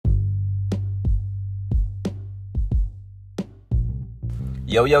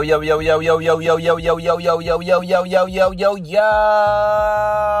Yo, yo, yo, yo, yo, yo, yo, yo, yo, yo, yo, yo, yo, yo, yo, yo, yo, yo, yo.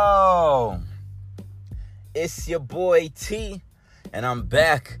 It's your boy T, and I'm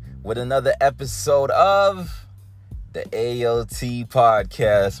back with another episode of the AOT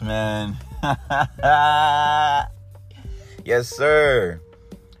podcast, man. Yes, sir.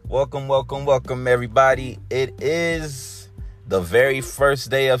 Welcome, everybody. It is the very first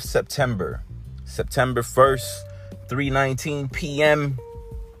day of September 1st, 3:19 p.m.,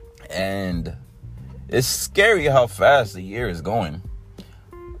 and it's scary how fast the year is going.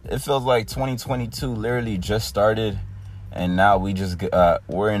 It feels like 2022 literally just started, and now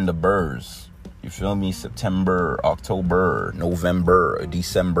we're in the burrs. You feel me? September, October, November,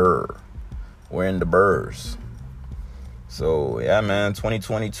 December. We're in the burrs. So, yeah, man,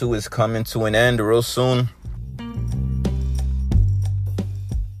 2022 is coming to an end real soon.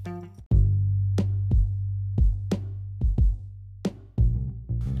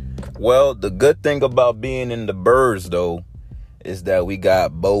 Well, the good thing about being in the burrs, though, is that we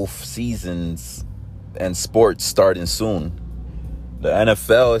got both seasons and sports starting soon. The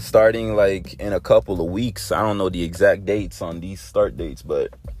NFL is starting like in a couple of weeks. I don't know the exact dates on these start dates,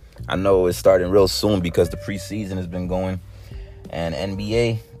 but I know it's starting real soon because the preseason has been going. And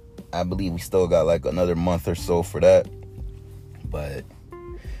NBA, I believe we still got like another month or so for that. But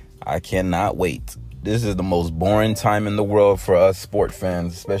I cannot wait. This is the most boring time in the world for us sport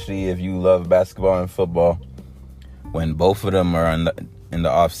fans, especially if you love basketball and football. When both of them are in the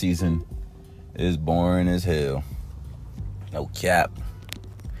off season, it's boring as hell. No cap.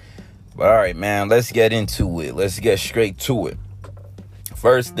 But all right, man, let's get into it. Let's get straight to it.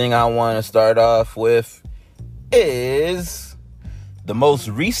 First thing I want to start off with is the most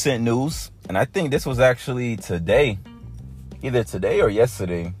recent news, and I think this was actually today, either today or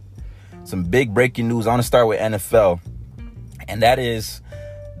yesterday. Some big breaking news. I want to start with NFL, and that is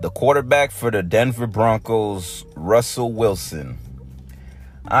the quarterback for the Denver Broncos, Russell Wilson.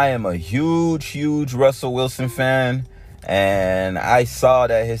 I am a huge Russell Wilson fan, and I saw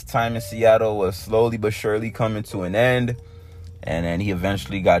that his time in Seattle was slowly but surely coming to an end, and then he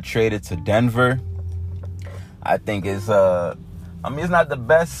eventually got traded to Denver. I think it's not the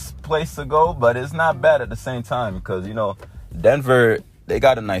best place to go, but it's not bad at the same time because, Denver, they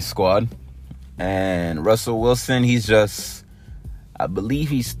got a nice squad. And Russell Wilson, I believe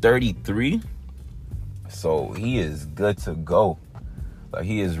he's 33. So he is good to go. Like,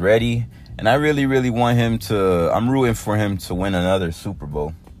 he is ready. And I really want I'm rooting for him to win another Super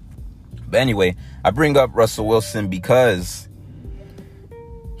Bowl. But anyway, I bring up Russell Wilson because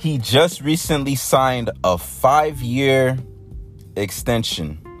he just recently signed a 5-year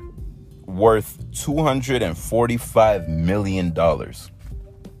extension worth $245 million.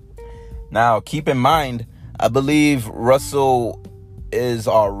 Now, keep in mind, I believe Russell is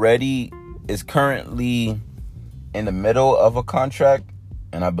currently in the middle of a contract,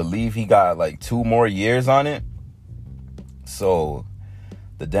 and I believe he got like 2 more years on it. So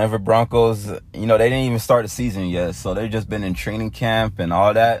the Denver Broncos, they didn't even start the season yet, so they've just been in training camp and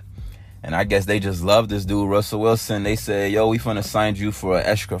all that. And I guess they just love this dude, Russell Wilson. They say, yo, we finna sign you for an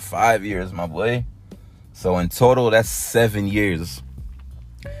extra 5 years, my boy. So in total, that's 7 years.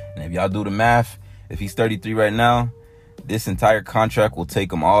 And if y'all do the math, if he's 33 right now, this entire contract will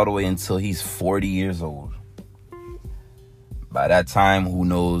take him all the way until he's 40 years old. By that time, who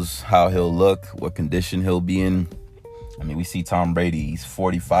knows how he'll look, what condition he'll be in. I mean, we see Tom Brady, he's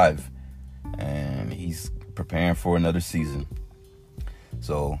 45, and he's preparing for another season.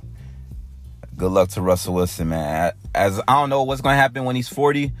 So good luck to Russell Wilson, man. As I don't know what's going to happen when he's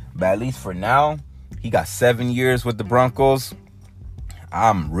 40, but at least for now, he got 7 years with the Broncos.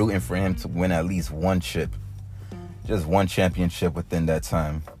 I'm rooting for him to win at least one chip. Just one championship within that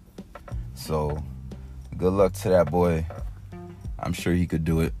time. So, good luck to that boy. I'm sure he could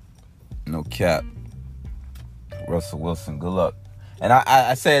do it. No cap. Russell Wilson, good luck. And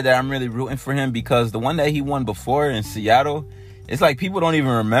I said that I'm really rooting for him because the one that he won before in Seattle, it's like people don't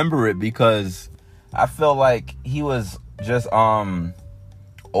even remember it because I feel like he was just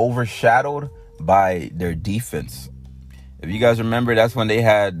overshadowed by their defense. If you guys remember, that's when they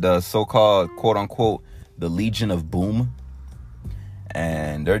had the so-called, quote-unquote, the Legion of Boom.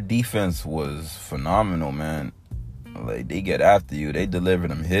 And their defense was phenomenal, man. Like, they get after you. They deliver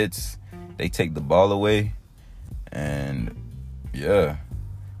them hits. They take the ball away. And, yeah.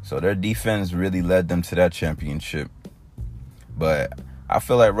 So their defense really led them to that championship. But I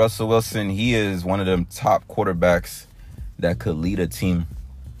feel like Russell Wilson, he is one of them top quarterbacks that could lead a team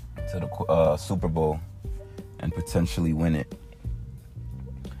to the Super Bowl and potentially win it.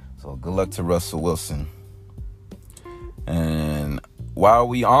 So good luck to Russell Wilson. And while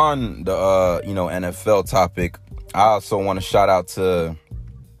we on the NFL topic, I also want to shout out to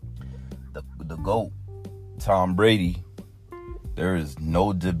the GOAT, Tom Brady. There is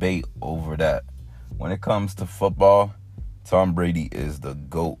no debate over that. When it comes to football, Tom Brady is the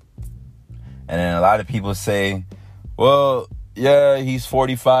GOAT. And then a lot of people say, well, yeah, he's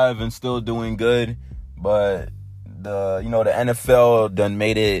 45 and still doing good, but the NFL done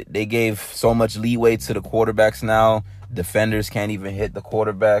made it. They gave so much leeway to the quarterbacks now. Defenders can't even hit the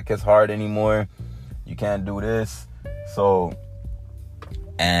quarterback as hard anymore. You can't do this.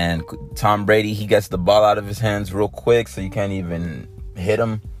 And Tom Brady, he gets the ball out of his hands real quick, so you can't even hit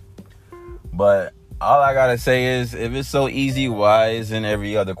him. But all I gotta say is, if it's so easy, why isn't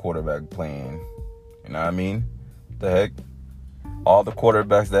every other quarterback playing? You know what I mean? The heck? All the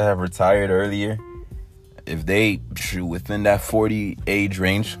quarterbacks that have retired earlier, if they within that 40 age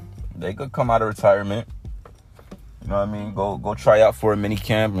range, they could come out of retirement. You know what I mean? Go try out for a mini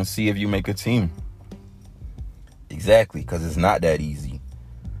camp and see if you make a team. Exactly, because it's not that easy.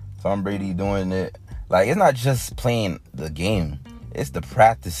 Tom Brady doing it. Like, it's not just playing the game. It's the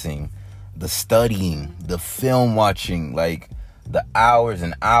practicing, the studying, the film watching, like the hours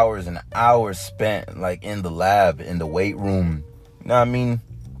and hours and hours spent like in the lab, in the weight room. You know what I mean?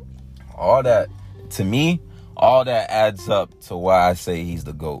 All that, to me, all that adds up to why I say he's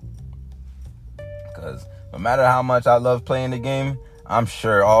the GOAT. Because no matter how much I love playing the game, I'm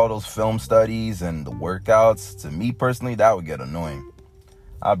sure all those film studies and the workouts, to me personally, that would get annoying.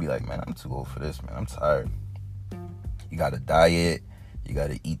 I'll be like, man, I'm too old for this, man. I'm tired. You got to diet. You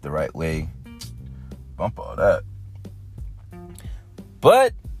got to eat the right way. Bump all that.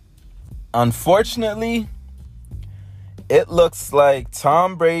 But, unfortunately, it looks like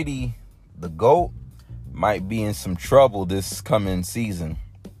Tom Brady, the GOAT, might be in some trouble this coming season.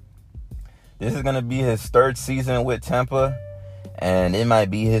 This is going to be his third season with Tampa, and it might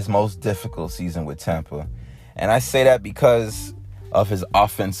be his most difficult season with Tampa. And I say that because of his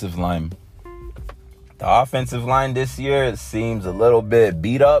offensive line. The offensive line this year, it seems a little bit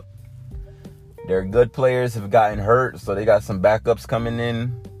beat up. Their good players have gotten hurt, so they got some backups coming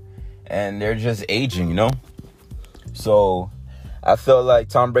in, and they're just aging, you know? So I feel like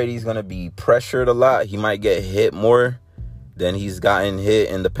Tom Brady's going to be pressured a lot. He might get hit more than he's gotten hit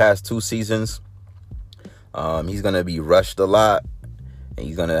in the past 2 seasons. He's going to be rushed a lot, and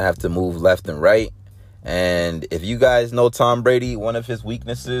he's going to have to move left and right. And if you guys know Tom Brady, one of his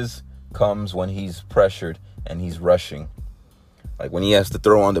weaknesses comes when he's pressured and he's rushing. Like when he has to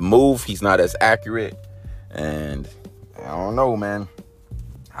throw on the move, he's not as accurate. And I don't know, man.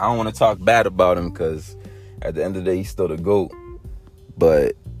 I don't want to talk bad about him because at the end of the day, he's still the GOAT.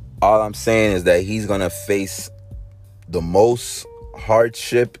 But all I'm saying is that he's going to face the most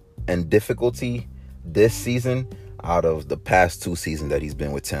hardship and difficulty this season out of the past 2 seasons that he's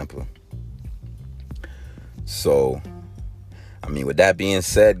been with Tampa. So, I mean, with that being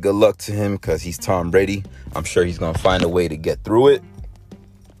said, good luck to him because he's Tom Brady. I'm sure he's going to find a way to get through it.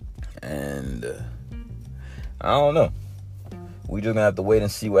 And I don't know. We just going to have to wait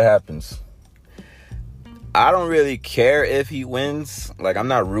and see what happens. I don't really care if he wins. Like, I'm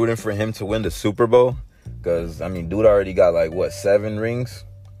not rooting for him to win the Super Bowl because, I mean, dude already got, 7 rings?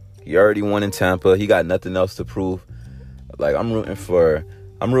 He already won in Tampa. He got nothing else to prove. Like, I'm rooting for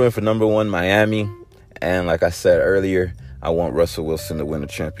number 1 Miami. And like I said earlier, I want Russell Wilson to win the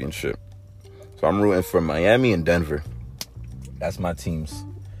championship. So I'm rooting for Miami and Denver. That's my teams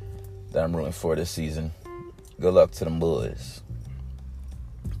that I'm rooting for this season. Good luck to them boys.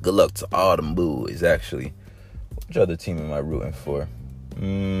 Good luck to all them boys, actually. Which other team am I rooting for?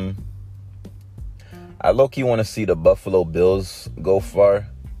 I low-key want to see the Buffalo Bills go far.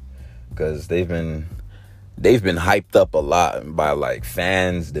 Because they've been hyped up a lot by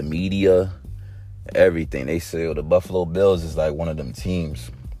fans, the media, everything. They say the Buffalo Bills is one of them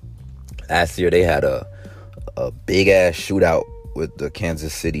teams. Last year they had a big ass shootout with the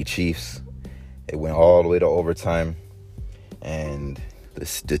Kansas City Chiefs. It went all the way to overtime, and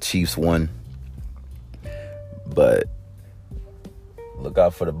the Chiefs won. But look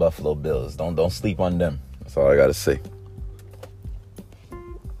out for the Buffalo Bills. Don't sleep on them. That's all I gotta say.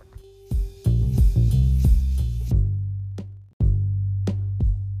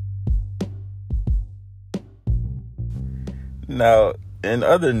 Now, in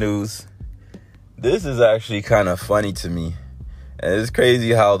other news, this is actually kind of funny to me. And it's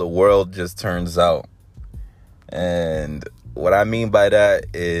crazy how the world just turns out. And what I mean by that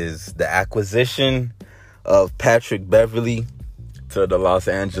is the acquisition of Patrick Beverley to the Los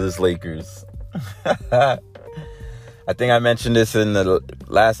Angeles Lakers. I think I mentioned this in the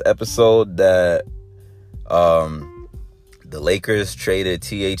last episode that the the Lakers traded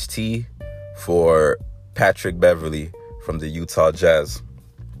THT for Patrick Beverley from the Utah Jazz.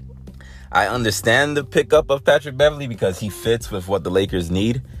 I understand the pickup of Patrick Beverley because he fits with what the Lakers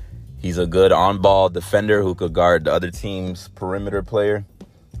need. He's a good on-ball defender who could guard the other team's perimeter player.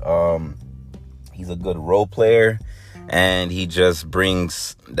 He's a good role player, and he just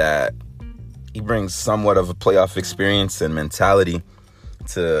brings somewhat of a playoff experience and mentality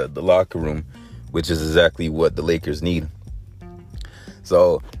to the locker room, which is exactly what the Lakers need.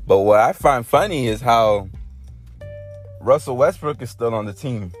 So, but what I find funny is how Russell Westbrook is still on the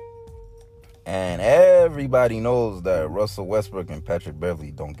team. And everybody knows that Russell Westbrook and Patrick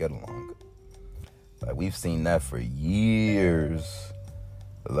Beverley don't get along. Like, we've seen that for years.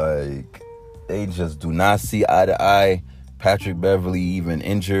 Like, they just do not see eye to eye. Patrick Beverley even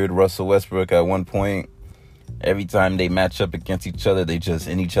injured Russell Westbrook at one point. Every time they match up against each other, they just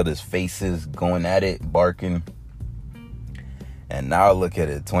in each other's faces, going at it, barking. And now look at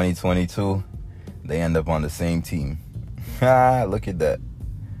it, 2022, they end up on the same team. Look at that.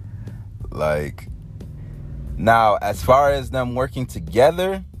 Like, now, as far as them working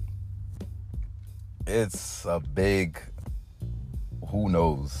together, it's a big who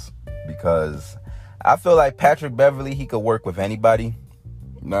knows. Because I feel like Patrick Beverley, he could work with anybody.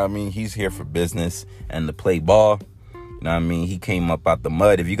 You know what I mean? He's here for business and to play ball. You know what I mean? He came up out the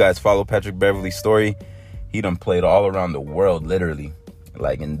mud. If you guys follow Patrick Beverley's story, he done played all around the world, literally.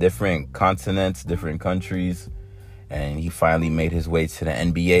 Like, in different continents, different countries. And he finally made his way to the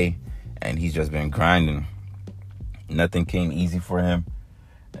NBA. And he's just been grinding. Nothing came easy for him.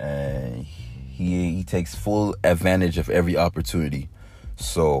 And he takes full advantage of every opportunity.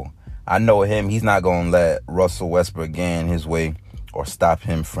 So, I know him. He's not going to let Russell Westbrook get in his way or stop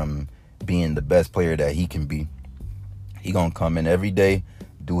him from being the best player that he can be. He going to come in every day,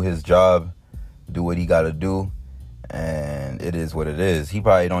 do his job, do what he got to do. And it is what it is. He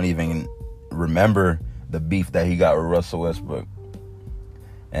probably don't even remember the beef that he got with Russell Westbrook.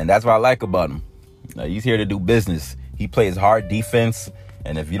 And that's what I like about him. He's here to do business. He plays hard defense.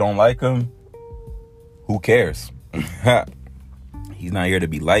 And if you don't like him, who cares? He's not here to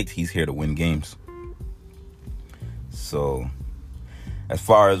be liked. He's here to win games. So, as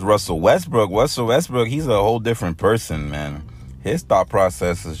far as Russell Westbrook, he's a whole different person, man. His thought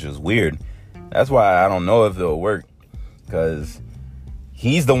process is just weird. That's why I don't know if it'll work. Because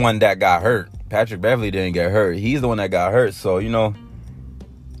he's the one that got hurt. Patrick Beverley didn't get hurt. He's the one that got hurt. So, you know,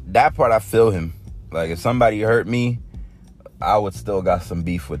 that part I feel him. Like, if somebody hurt me, I would still got some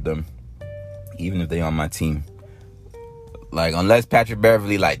beef with them. Even if they on my team. Like, unless Patrick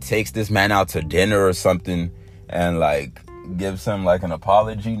Beverley, like, takes this man out to dinner or something and, like, gives him, like, an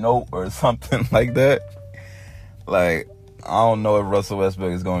apology note or something like that. Like, I don't know if Russell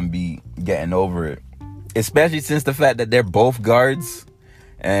Westbrook is going to be getting over it. Especially since the fact that they're both guards.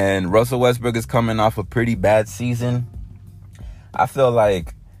 And Russell Westbrook is coming off a pretty bad season. I feel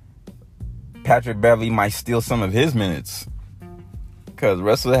like Patrick Beverley might steal some of his minutes. Because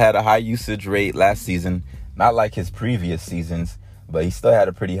Russell had a high usage rate last season. Not like his previous seasons. But he still had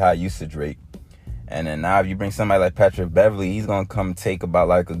a pretty high usage rate. And then now if you bring somebody like Patrick Beverley, he's going to come take about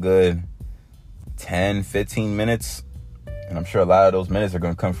like a good 10, 15 minutes. And I'm sure a lot of those minutes are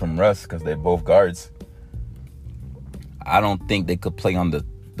going to come from Russ because they're both guards. I don't think they could play on the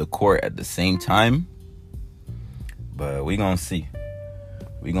court at the same time. But we're going to see.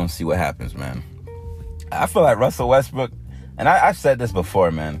 We're going to see what happens, man. I feel like Russell Westbrook, and I've said this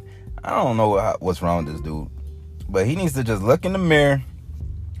before, man. I don't know what's wrong with this dude. But he needs to just look in the mirror,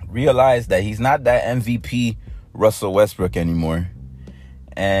 realize that he's not that MVP Russell Westbrook anymore.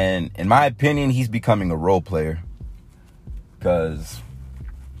 And in my opinion, he's becoming a role player. Because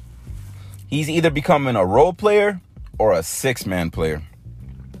he's either becoming a role player or a six-man player.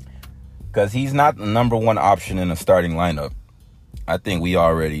 Because he's not the number one option in a starting lineup. I think we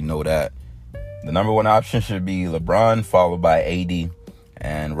already know that. The number one option should be LeBron, followed by AD.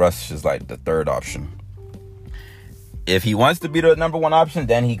 And Russ is like the third option. If he wants to be the number one option,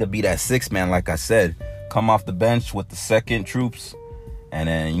 then he could be that six-man, like I said. Come off the bench with the second troops. And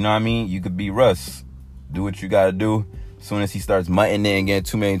then, you know what I mean? You could be Russ. Do what you got to do. As soon as he starts mutting it and getting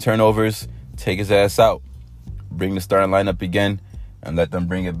too many turnovers, take his ass out. Bring the starting lineup again and let them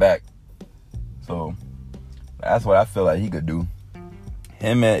bring it back. So that's what I feel like he could do.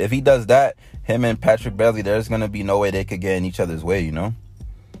 If he does that, him and Patrick Beverley, there's going to be no way they could get in each other's way, you know?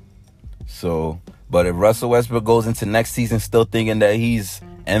 So, but if Russell Westbrook goes into next season still thinking that he's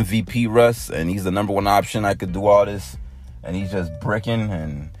MVP Russ and he's the number one option, I could do all this, and he's just bricking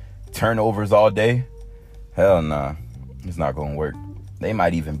and turnovers all day, hell nah. It's not going to work. They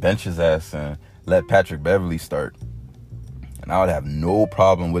might even bench his ass and let Patrick Beverley start. And I would have no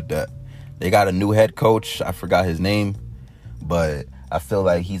problem with that. They got a new head coach. I forgot his name. But I feel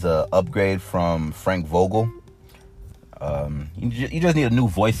like he's a upgrade from Frank Vogel. You just need a new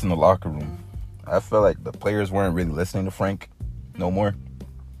voice in the locker room. I feel like the players weren't really listening to Frank no more.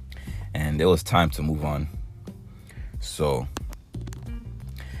 And it was time to move on. So,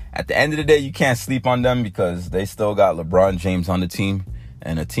 at the end of the day, you can't sleep on them because they still got LeBron James on the team.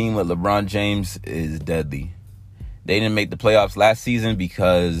 And a team with LeBron James is deadly. They didn't make the playoffs last season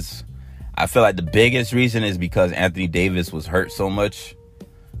because I feel like the biggest reason is because Anthony Davis was hurt so much.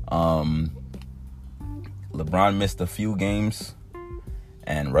 LeBron missed a few games,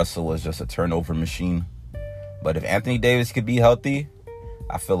 and Russell was just a turnover machine. But if Anthony Davis could be healthy,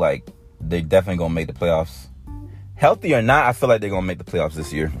 I feel like they're definitely going to make the playoffs. Healthy or not, I feel like they're going to make the playoffs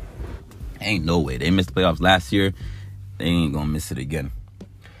this year. Ain't no way. They missed the playoffs last year. They ain't going to miss it again.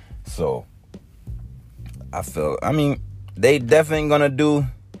 So, they definitely going to do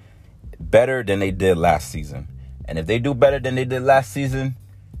better than they did last season. And if they do better than they did last season,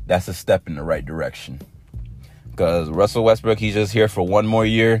 that's a step in the right direction. Because Russell Westbrook, he's just here for one more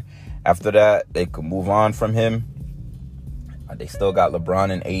year. After that, they could move on from him. They still got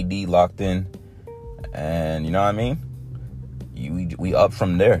LeBron and AD locked in. And you know what I mean? We up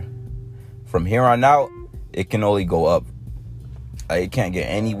from there. From here on out, it can only go up. It can't get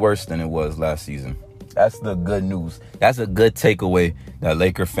any worse than it was last season. That's the good news. That's a good takeaway that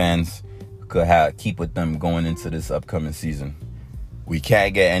Laker fans could keep with them going into this upcoming season. We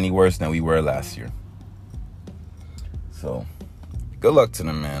can't get any worse than we were last year. So, good luck to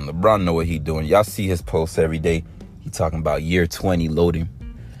them, man. LeBron know what he doing. Y'all see his posts every day. He talking about year 20 loading.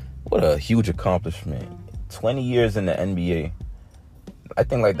 What a huge accomplishment. 20 years in the NBA. I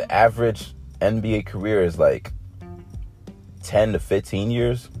think like the average NBA career is like 10 to 15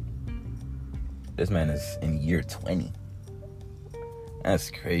 years. This man is in year 20.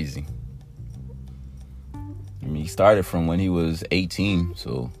 That's crazy. I mean, he started from when he was 18,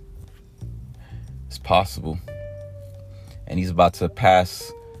 so it's possible. And he's about to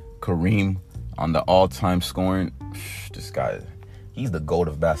pass Kareem on the all-time scoring. This guy, he's the GOAT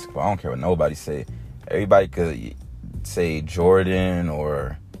of basketball. I don't care what nobody say. Everybody could say Jordan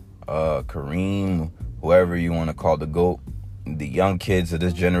or Kareem, whoever you want to call the GOAT. The young kids of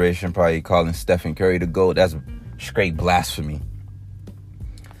this generation probably calling Stephen Curry the GOAT. That's straight blasphemy.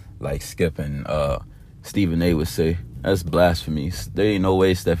 Like Skip and Stephen A would say, that's blasphemy. There ain't no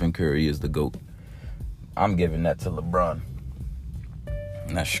way Stephen Curry is the GOAT. I'm giving that to LeBron.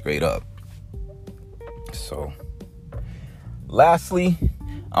 And that's straight up. So, lastly,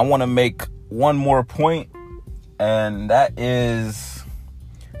 I want to make one more point, and that is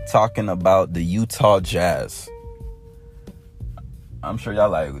talking about the Utah Jazz. I'm sure y'all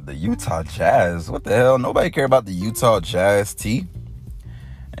like, the Utah Jazz? What the hell? Nobody care about the Utah Jazz, T.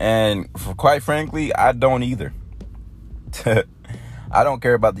 And quite frankly, I don't either. I don't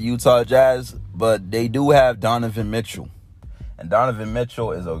care about the Utah Jazz, but they do have Donovan Mitchell. And Donovan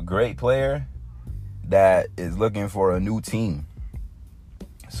Mitchell is a great player that is looking for a new team.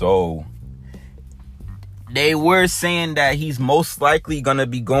 So, they were saying that he's most likely going to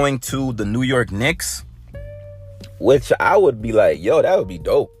be going to the New York Knicks, which I would be like, yo, that would be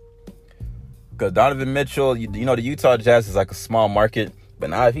dope. Because Donovan Mitchell, you know, the Utah Jazz is like a small market. But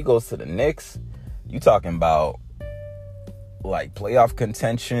now if he goes to the Knicks, you talking about like playoff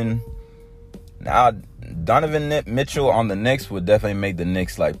contention. Now, Donovan Mitchell on the Knicks would definitely make the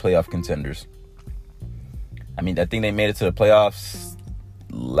Knicks like playoff contenders. I mean, I think they made it to the playoffs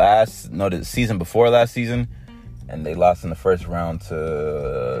the season before last season. And they lost in the first round to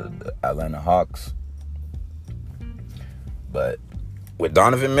the Atlanta Hawks. But with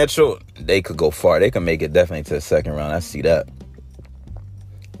Donovan Mitchell, they could go far. They could make it definitely to the second round. I see that.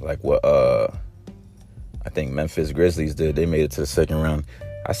 Like what I think Memphis Grizzlies did. They made it to the second round.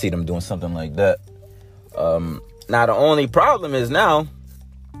 I see them doing something like that. Now, the only problem is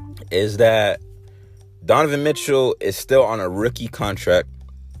that Donovan Mitchell is still on a rookie contract.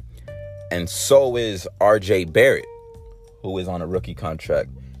 And so is RJ Barrett, who is on a rookie contract.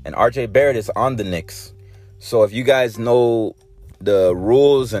 And RJ Barrett is on the Knicks. So if you guys know the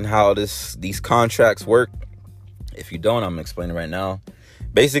rules and how these contracts work, if you don't, I'm explaining right now.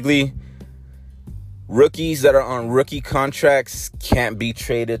 Basically, rookies that are on rookie contracts can't be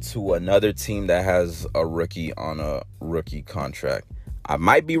traded to another team that has a rookie on a rookie contract. I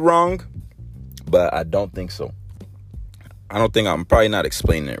might be wrong, but I don't think so. I'm probably not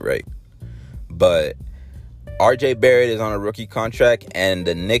explaining it right. But RJ Barrett is on a rookie contract, and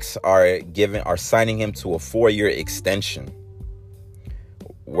the Knicks are signing him to a 4-year extension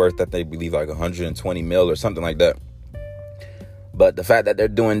worth, that they believe, like $120 million or something like that. But the fact that they're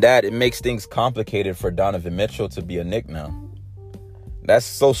doing that, it makes things complicated for Donovan Mitchell to be a Knick now. That's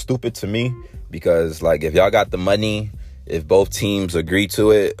so stupid to me because, like, if y'all got the money, if both teams agree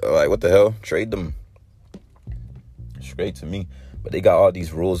to it, like, what the hell? Trade them. Straight to me. But they got all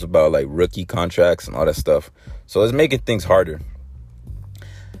these rules about, like, rookie contracts and all that stuff. So it's making things harder.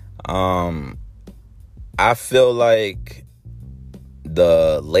 I feel like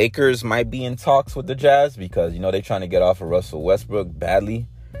the Lakers might be in talks with the Jazz because, they're trying to get off of Russell Westbrook badly.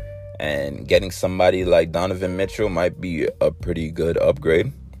 And getting somebody like Donovan Mitchell might be a pretty good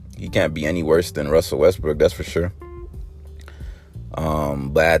upgrade. He can't be any worse than Russell Westbrook, that's for sure.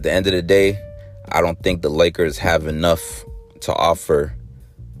 But at the end of the day, I don't think the Lakers have enough to offer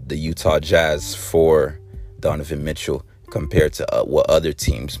the Utah Jazz for Donovan Mitchell compared to what other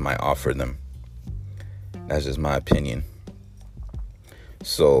teams might offer them. That's just my opinion.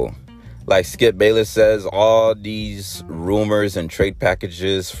 So, like Skip Bayless says, all these rumors and trade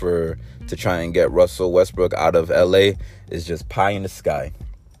packages to try and get Russell Westbrook out of LA is just pie in the sky.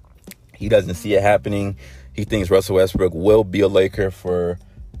 He doesn't see it happening. He thinks Russell Westbrook will be a Laker for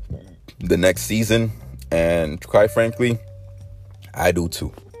the next season. And quite frankly, I do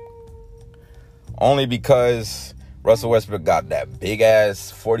too. Only because Russell Westbrook got that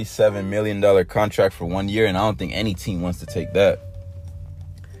big-ass $47 million contract for 1 year, and I don't think any team wants to take that.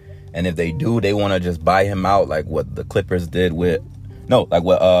 And if they do, they want to just buy him out like what the Clippers did with... No, like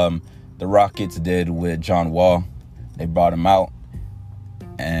what the Rockets did with John Wall. They brought him out.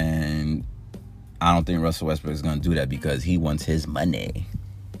 And I don't think Russell Westbrook is going to do that because he wants his money.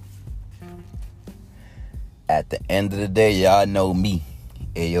 At the end of the day, y'all know me.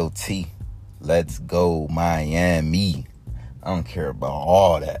 AOT. Let's go Miami. I don't care about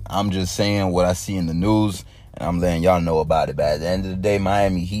all that. I'm just saying what I see in the news, and I'm letting y'all know about it. But at the end of the day,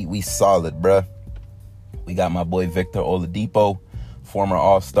 Miami Heat, we solid, bruh. We got my boy Victor Oladipo, former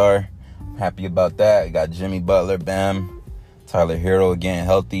All-Star. I'm happy about that. We got Jimmy Butler, Bam. Tyler Hero getting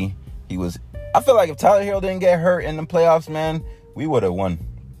healthy. I feel like if Tyler Hero didn't get hurt in the playoffs, man, we would have won.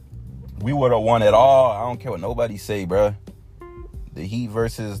 We would have won it all. I don't care what nobody say, bruh. The Heat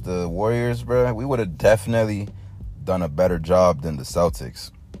versus the Warriors, bruh, we would have definitely done a better job than the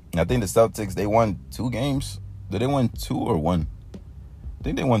Celtics. And I think the Celtics, they won 2 games. Did they win 2 or 1? I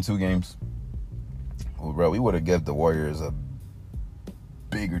think they won 2 games. Well, bro, we would have given the Warriors a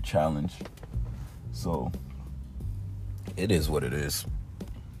bigger challenge. So, it is what it is.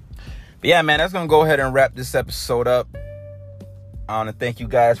 But yeah, man, that's going to go ahead and wrap this episode up. I want to thank you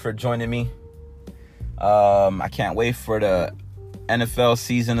guys for joining me. I can't wait for the NFL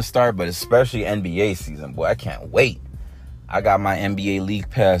season to start, but especially NBA season. Boy, I can't wait. I got my NBA League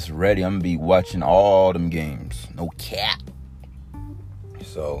Pass ready. I'm going to be watching all them games. No cap.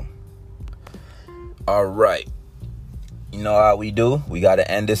 So, all right. You know how we do. We got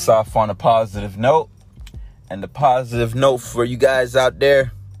to end this off on a positive note. And the positive note for you guys out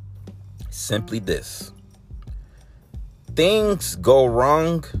there, simply this. Things go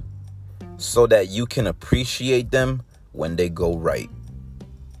wrong so that you can appreciate them when they go right.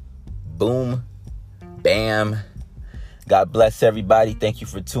 Boom. Bam. God bless everybody. Thank you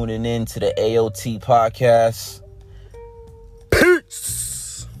for tuning in to the AOT podcast.